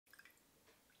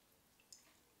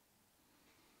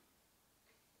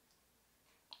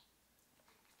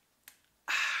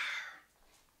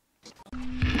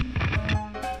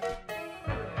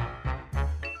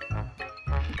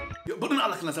بدنا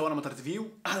نقلك لنا سوا MatarTV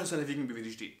واهلا وسهلا فيكم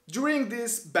بفيديو جديد. During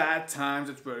these bad times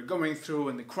that we're going through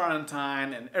in the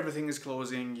quarantine and everything is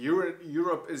closing,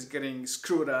 Europe is getting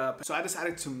screwed up. So I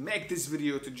decided to make this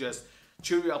video to just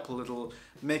cheer you up a little,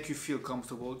 make you feel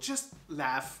comfortable, just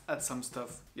laugh at some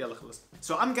stuff. يلا خلص.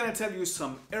 So I'm gonna tell you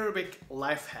some Arabic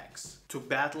life hacks to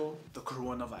battle the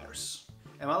coronavirus.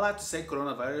 Am I allowed to say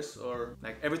coronavirus, or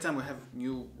like every time we have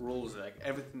new rules, like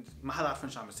everything ما حدا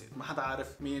عارف شو عم بيصير، ما حدا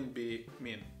عارف مين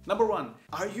بمين. Number one,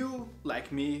 are you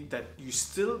like me that you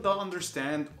still don't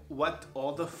understand what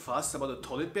all the fuss about the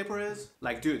toilet paper is?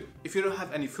 Like dude, if you don't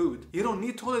have any food, you don't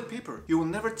need toilet paper. You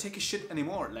will never take a shit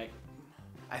anymore. Like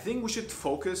I think we should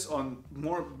focus on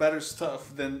more better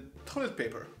stuff than toilet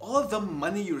paper. All the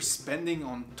money you're spending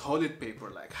on toilet paper,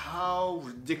 like how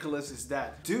ridiculous is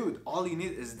that? Dude, all you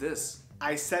need is this.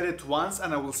 I said it once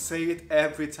and I will say it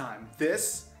every time. This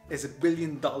is a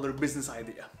billion-dollar business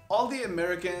idea. All the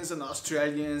Americans and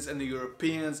Australians and the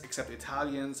Europeans, except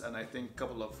Italians and I think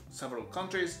several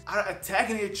countries, are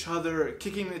attacking each other,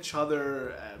 kicking each other,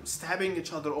 stabbing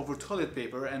each other over toilet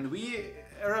paper, and we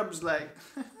Arabs like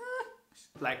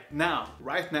like now,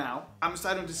 right now, I'm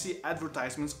starting to see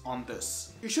advertisements on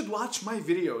this. You should watch my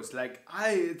videos. Like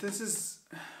this is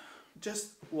just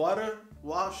water,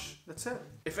 wash, that's it.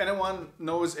 If anyone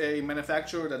knows a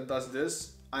manufacturer that does this,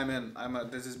 I'm in.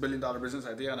 This is billion-dollar business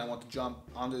idea and I want to jump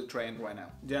onto the train right now.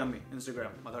 DM me,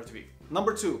 Instagram, MatarTV.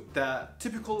 Number two, the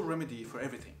typical remedy for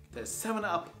everything. The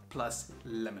 7-Up plus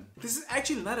lemon. This is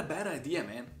actually not a bad idea,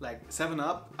 man. Like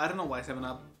 7-Up, I don't know why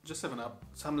 7-Up, just 7-Up,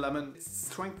 some lemon, it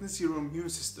strengthens your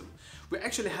immune system. We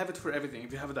actually have it for everything.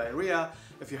 If you have diarrhea,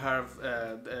 if you have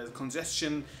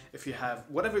congestion, if you have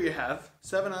whatever you have,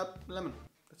 7-Up, lemon,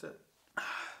 that's it.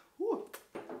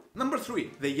 Number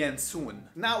three, the Yansun.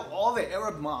 Now all the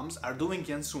Arab moms are doing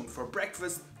Yansun for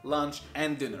breakfast, lunch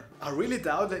and dinner. I really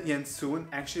doubt that Yansun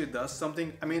actually does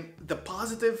something. I mean, the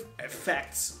positive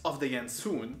effects of the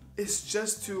Yansun is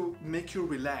just to make you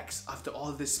relax after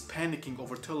all this panicking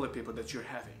over toilet paper that you're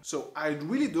having. So I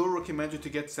really do recommend you to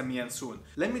get some Yansun.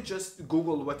 Let me just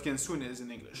Google what Yansun is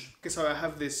in English. Okay, so I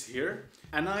have this here.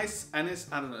 Anise, I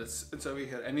don't know, it's over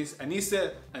here.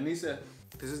 Anise.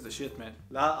 This is the shit, man.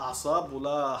 لا أعصاب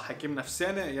ولا حكيم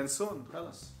نفساني ينسون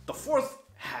خلاص. The fourth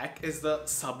hack is the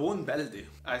sabun belde.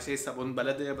 I say sabun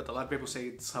belde, but a lot of people say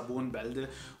it's sabun belde,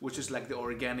 which is like the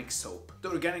organic soap. The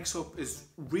organic soap is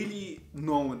really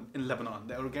known in Lebanon.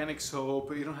 The organic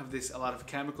soap, you don't have a lot of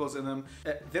chemicals in them.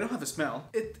 They don't have a smell.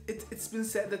 It's been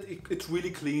said that it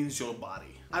really cleans your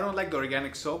body. I don't like the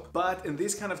organic soap, but in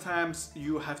these kind of times,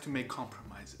 you have to make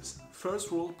compromises.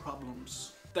 First world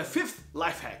problems. The fifth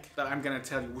life hack that I'm gonna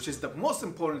tell you, which is the most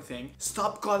important thing,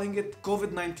 stop calling it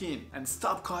COVID-19 and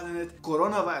stop calling it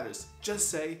coronavirus. Just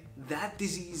say that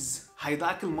disease.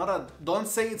 هيداك المرض. Don't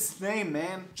say its name,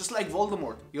 man. Just like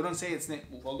Voldemort. You don't say its name.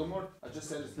 Voldemort? I just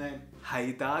said its name.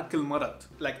 هيداك المرض.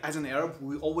 Like as an Arab,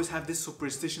 we always have this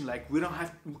superstition, like we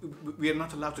are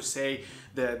not allowed to say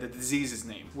the disease's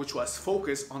name, which was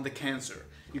focused on the cancer.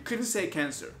 You couldn't say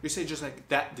cancer. You say just like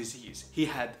that disease. He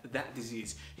had that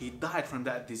disease. He died from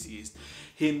that disease.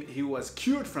 He was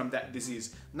cured from that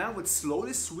disease. Now it's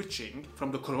slowly switching from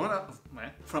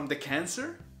the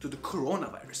cancer to the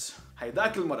coronavirus.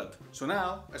 هيداك المرض. So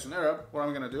now, as an Arab, what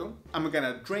I'm gonna do, I'm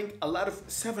gonna drink a lot of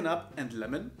 7-Up and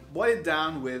lemon, boil it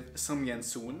down with some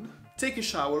Yansun, take a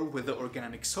shower with the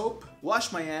organic soap,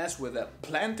 wash my ass with a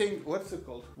what's it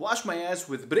called? Wash my ass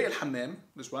with بريق الحمام,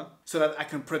 this one, so that I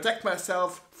can protect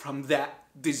myself from that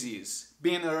disease.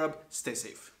 Being Arab, stay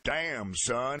safe. Damn,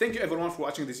 son. Thank you everyone for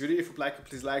watching this video. If you like,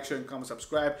 please like, share, and comment,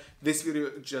 subscribe. This video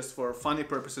is just for funny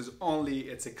purposes only.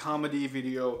 It's a comedy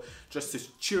video just to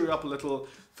cheer you up a little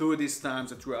through these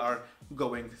times that we are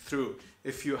going through.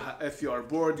 If you are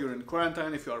bored, you're in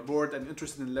quarantine, if you are bored and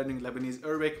interested in learning Lebanese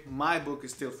Arabic, my book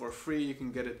is still for free. You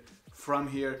can get it from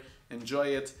here. Enjoy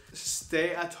it.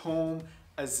 Stay at home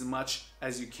as much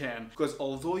as you can, because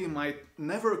although you might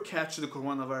never catch the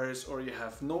coronavirus or you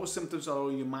have no symptoms at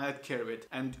all, you might carry it.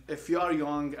 And if you are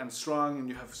young and strong and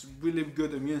you have really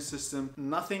good immune system,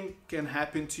 nothing can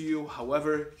happen to you.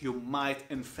 However, you might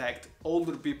infect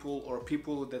older people or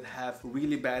people that have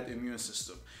really bad immune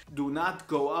system. Do not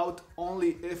go out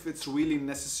only if it's really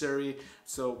necessary.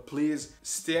 So please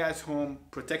stay at home,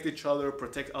 protect each other,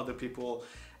 protect other people,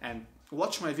 and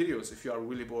watch my videos if you are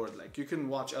really bored. Like you can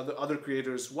watch other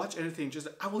creators, watch anything. Just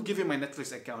I will give you my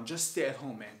Netflix account. Just stay at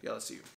home, man. Yeah, I'll see you.